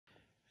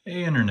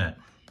Hey Internet.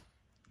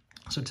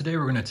 So today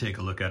we're going to take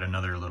a look at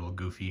another little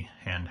goofy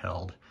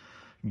handheld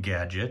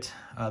gadget.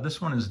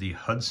 This one is the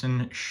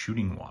Hudson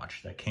Shooting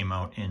Watch that came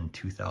out in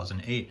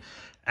 2008,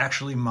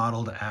 actually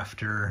modeled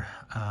after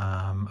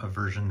a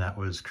version that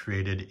was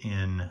created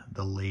in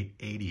the late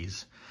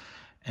 80s.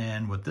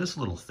 And what this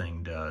little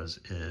thing does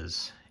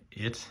is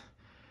it's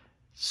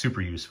super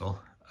useful.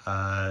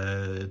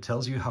 It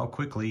tells you how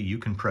quickly you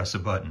can press a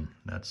button.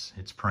 That's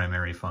its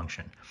primary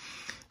function.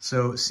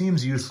 So it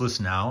seems useless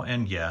now,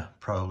 and yeah,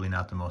 probably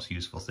not the most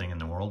useful thing in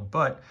the world,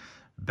 but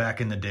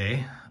back in the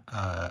day,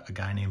 a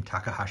guy named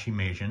Takahashi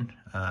Meijin,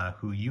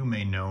 who you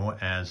may know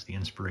as the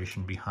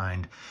inspiration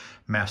behind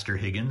Master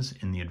Higgins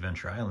in the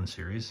Adventure Island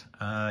series,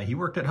 he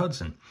worked at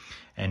Hudson,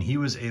 and he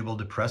was able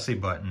to press a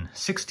button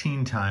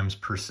 16 times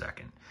per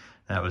second.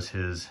 That was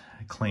his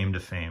claim to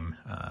fame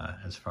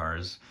as far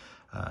as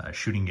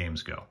shooting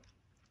games go.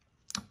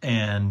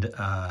 And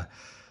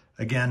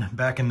again,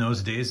 back in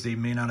those days, they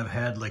may not have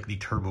had like the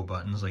turbo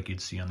buttons like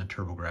you'd see on the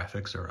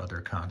TurboGrafx or other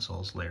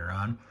consoles later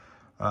on.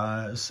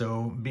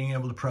 So being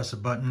able to press a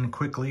button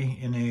quickly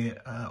in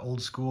a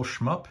old school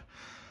shmup,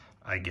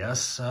 I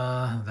guess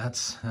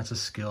that's a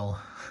skill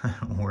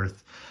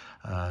worth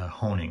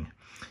honing.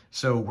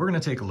 So we're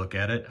going to take a look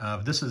at it.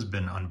 This has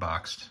been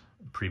unboxed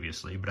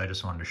previously, but I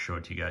just wanted to show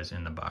it to you guys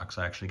in the box.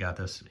 I actually got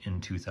this in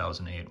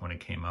 2008 when it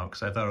came out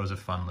because I thought it was a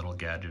fun little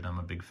gadget. I'm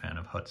a big fan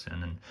of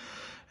Hudson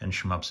and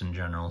shmups in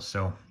general.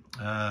 So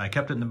I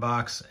kept it in the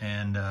box,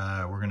 and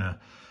we're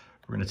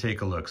gonna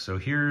take a look. So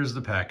here's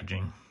the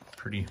packaging.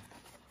 Pretty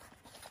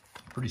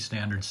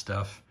standard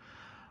stuff.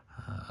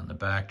 On the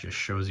back just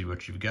shows you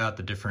what you've got,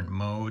 the different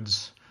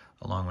modes,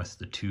 along with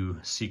the 2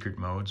 secret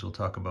modes. We'll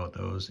talk about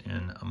those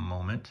in a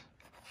moment.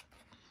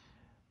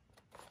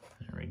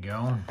 There we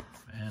go.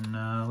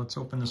 And let's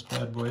open this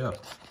bad boy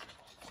up.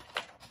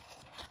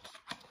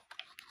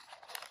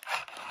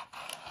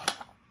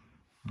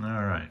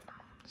 All right,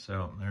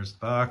 so there's the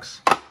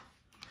box.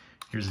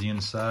 Here's the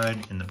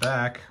inside. In the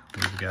back,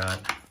 we've got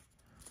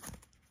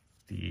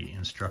the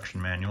instruction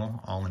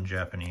manual, all in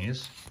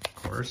Japanese, of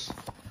course.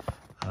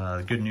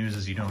 The good news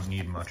is you don't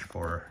need much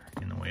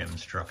in the way of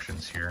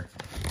instructions here.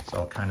 It's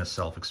all kind of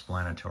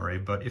self-explanatory,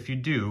 but if you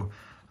do,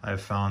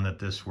 I've found that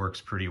this works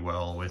pretty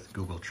well with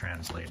Google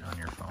Translate on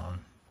your phone.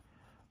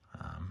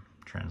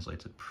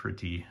 Translates it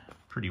pretty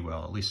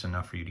well, at least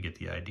enough for you to get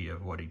the idea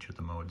of what each of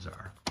the modes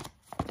are.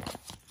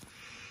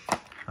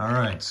 All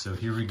right, so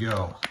here we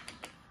go.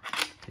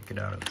 Take it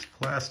out of its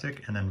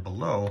plastic, and then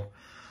below,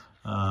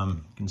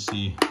 you can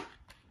see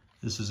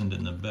this isn't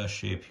in the best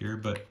shape here,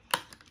 but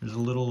there's a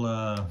little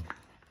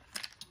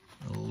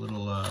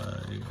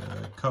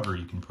cover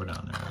you can put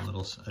on there, a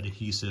little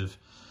adhesive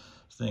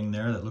thing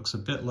there that looks a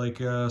bit like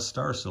a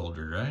Star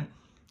Soldier, right?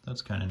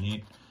 That's kind of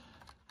neat.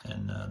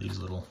 And these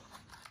little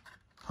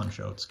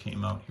punch outs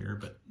came out here,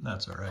 but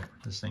that's all right.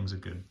 This thing's a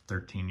good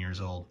 13 years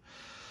old.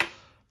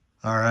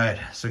 All right,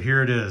 so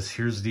here it is.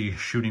 Here's the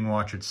shooting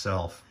watch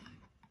itself.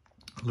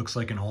 Looks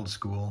like an old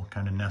school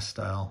kind of NES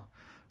style,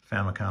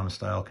 Famicom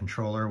style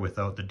controller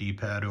without the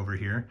D-pad over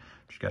here.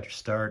 You got your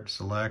start,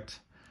 select,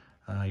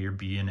 your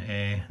B and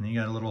A, and then you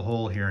got a little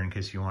hole here in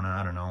case you want to,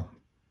 I don't know,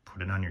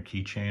 put it on your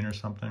keychain or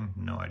something.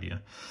 No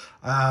idea.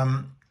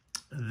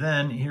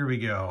 Then here we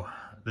go.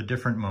 The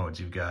different modes.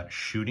 You've got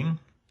shooting,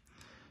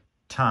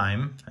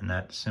 time, and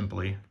that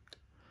simply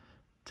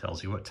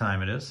tells you what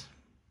time it is.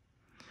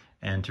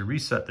 And to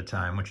reset the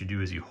time, what you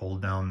do is you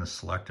hold down the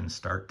select and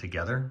start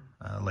together,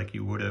 like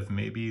you would have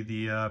maybe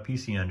the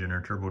PC Engine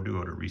or Turbo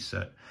Duo to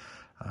reset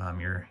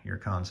your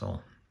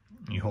console.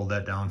 You hold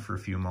that down for a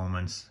few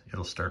moments,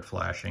 it'll start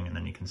flashing, and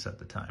then you can set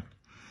the time.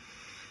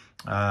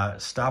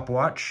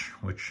 Stopwatch,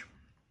 which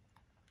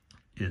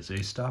is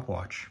a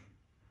stopwatch.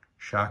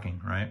 Shocking,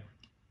 right?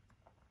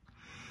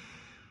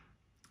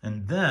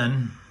 And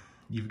then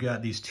you've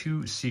got these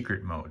 2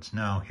 secret modes.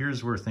 Now,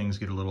 here's where things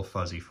get a little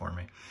fuzzy for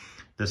me.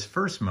 This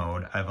first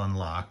mode I've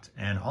unlocked,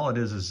 and all it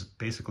is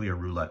basically a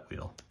roulette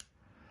wheel.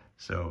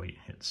 So you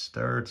hit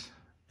start,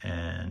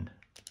 and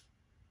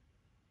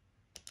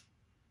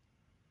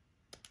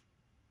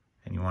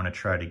you want to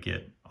try to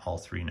get all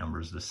 3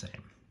 numbers the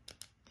same.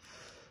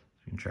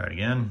 You can try it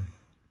again.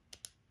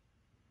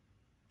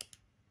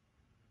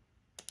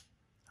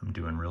 I'm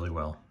doing really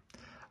well.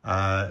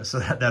 So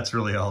that's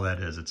really all that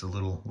is. It's a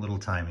little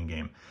timing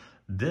game.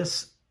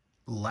 This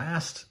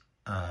last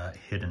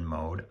hidden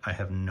mode, I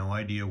have no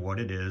idea what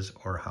it is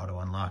or how to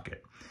unlock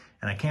it.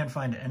 And I can't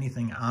find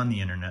anything on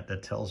the internet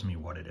that tells me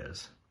what it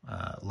is.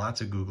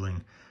 Lots of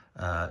Googling,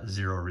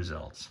 0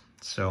 results.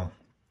 So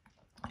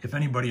if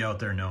anybody out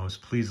there knows,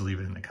 please leave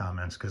it in the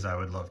comments, because I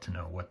would love to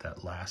know what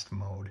that last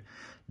mode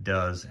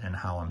does and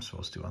how I'm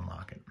supposed to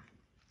unlock it.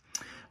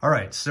 All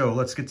right, so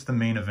let's get to the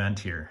main event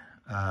here,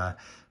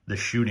 the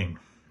shooting.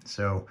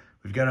 So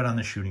we've got it on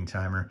the shooting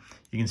timer.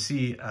 You can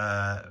see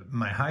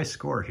my high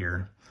score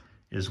here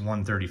is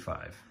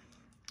 135.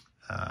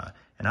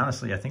 And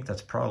honestly, I think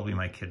that's probably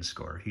my kid's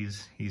score.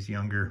 He's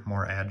younger,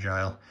 more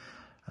agile.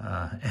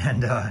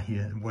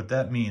 What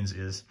that means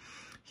is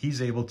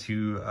he's able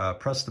to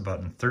press the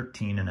button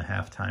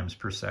 13.5 times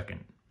per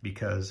second,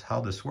 because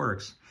how this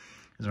works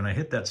is when I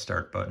hit that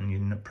start button,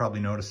 you probably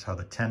noticed how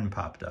the 10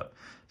 popped up.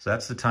 So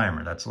that's the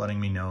timer. That's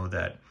letting me know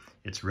that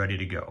it's ready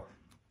to go.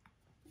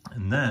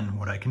 And then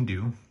what I can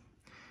do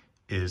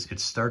is it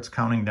starts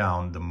counting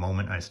down the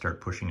moment I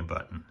start pushing a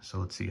button. So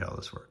let's see how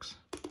this works.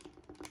 You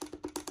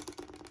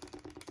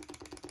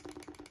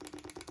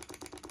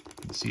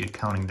can see it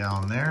counting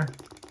down there.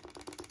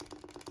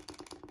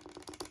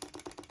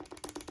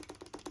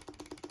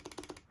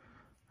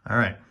 All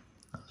right,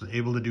 I was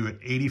able to do it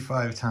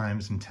 85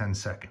 times in 10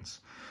 seconds.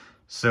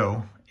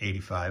 So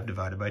 85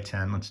 divided by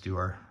 10, let's do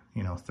our,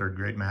 third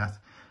grade math,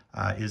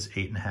 is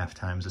 8.5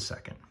 times a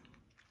second.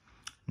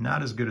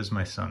 Not as good as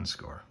my son's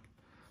score.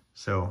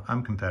 So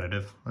I'm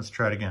competitive. Let's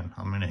try it again.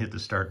 I'm gonna hit the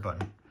start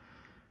button.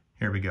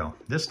 Here we go.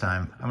 This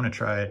time, I'm gonna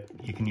try it.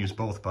 You can use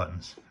both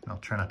buttons. I'll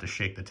try not to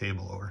shake the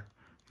table over.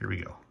 Here we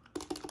go.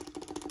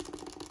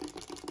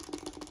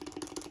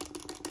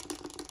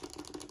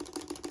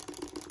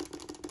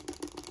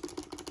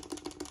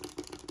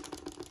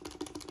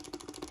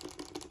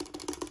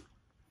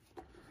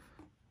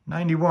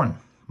 $91,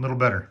 a little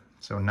better.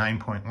 So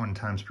 9.1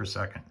 times per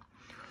second.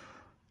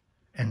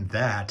 And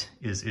that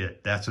is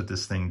it. That's what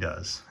this thing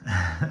does.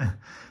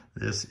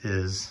 This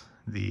is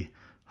the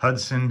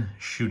Hudson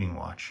Shooting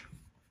Watch.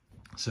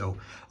 So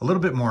a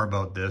little bit more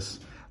about this.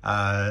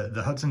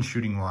 The Hudson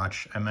Shooting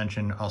Watch, I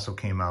mentioned, also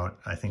came out,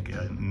 I think,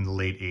 in the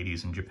late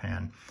 80s in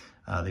Japan.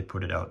 They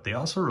put it out. They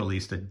also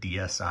released a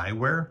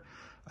DSiWare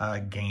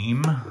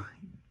game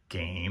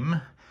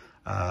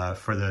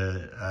for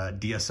the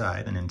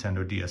DSi, the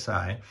Nintendo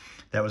DSi,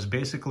 that was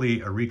basically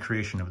a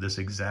recreation of this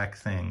exact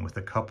thing with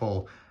a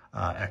couple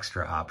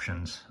extra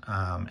options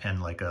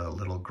and like a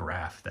little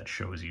graph that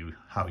shows you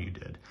how you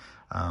did.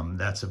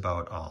 That's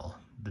about all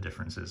the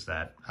difference is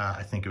that.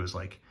 I think it was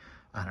like,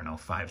 I don't know,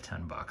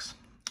 $5-10.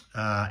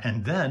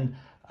 And then,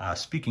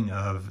 speaking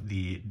of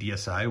the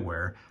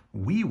DSiWare,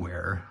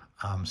 WiiWare,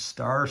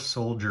 Star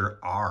Soldier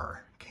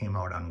R came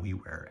out on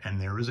WiiWare, and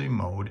there was a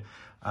mode,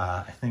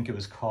 I think it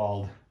was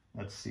called,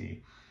 let's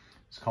see,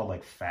 it's called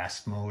like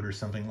fast mode or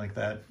something like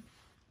that.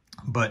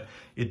 But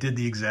it did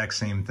the exact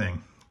same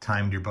thing,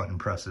 timed your button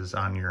presses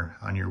on your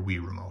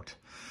Wii remote.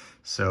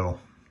 So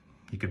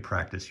you could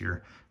practice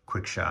your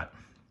quick shot.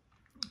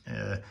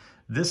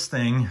 This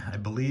thing, I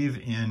believe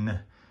in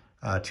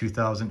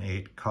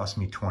 2008, cost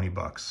me 20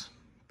 bucks.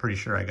 Pretty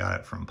sure I got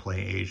it from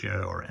Play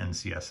Asia or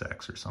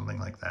NCSX or something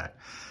like that.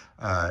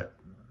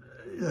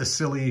 A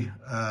silly,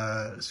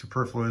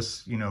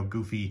 superfluous,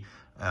 goofy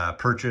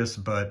purchase,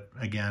 but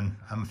again,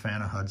 I'm a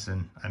fan of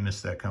Hudson. I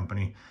miss that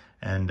company,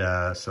 and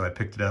so I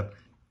picked it up.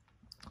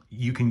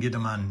 You can get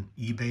them on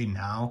eBay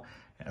now.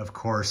 Of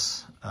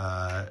course,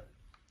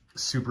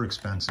 super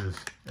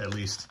expensive, at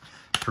least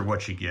for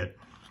what you get.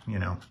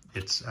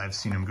 I've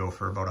seen them go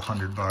for about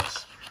 100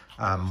 bucks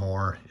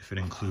more if it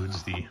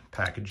includes the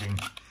packaging.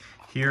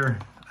 Here,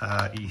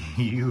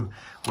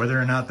 whether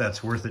or not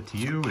that's worth it to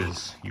you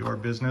is your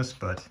business,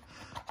 but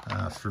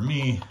for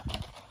me,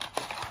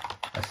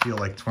 I feel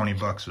like 20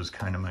 bucks was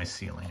kind of my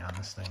ceiling on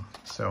this thing.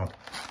 So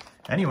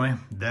anyway,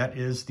 that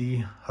is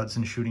the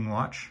Hudson Shooting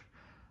Watch.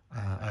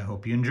 I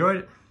hope you enjoyed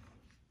it.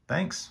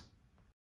 Thanks.